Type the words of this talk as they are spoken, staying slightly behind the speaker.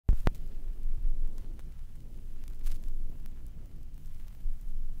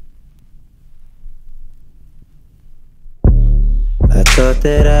Thought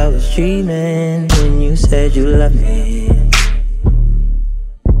that I was dreaming when you said you loved me.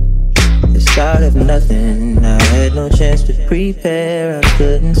 The start of nothing, I had no chance to prepare. I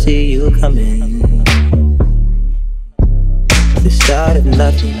couldn't see you coming. The start of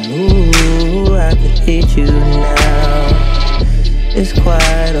nothing, ooh, I could hate you now. It's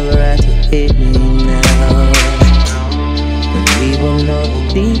quite alright to hate me now. And we will know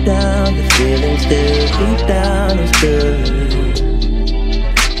that deep down, the feeling still deep down is good.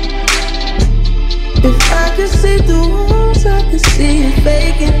 If I could see through walls, I could see you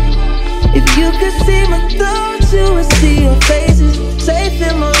faking. If you could see my thoughts, you would see your faces. Safe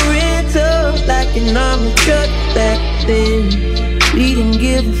in my rental, like an armored truck back then. We didn't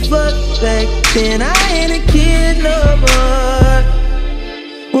give a fuck back then. I ain't a kid no more.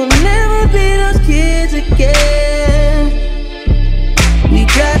 We'll never be those kids again. We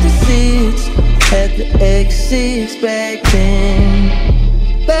got the seats at the exits back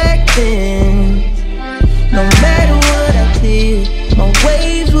then. Back then. No matter what I did, my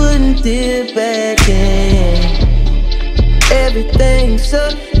waves wouldn't dip back then. Everything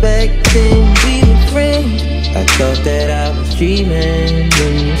sucked back then, we were friends. I thought that I was dreaming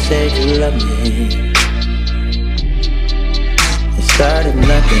when you said you loved me. It started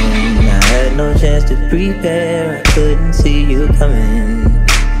nothing, I had no chance to prepare. I couldn't see you coming.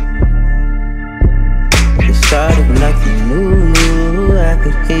 It started nothing, ooh, I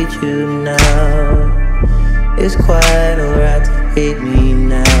could hate you now. It's quite alright to hate me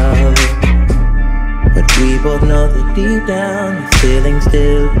now. But we both know that deep down, the feeling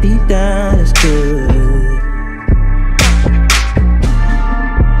still deep down is good.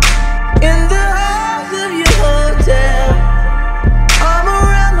 In the halls of your hotel, arm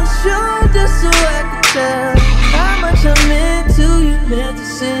around my shoulder so I can tell how much I meant to you. Meant to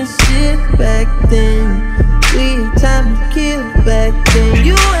sincere back then.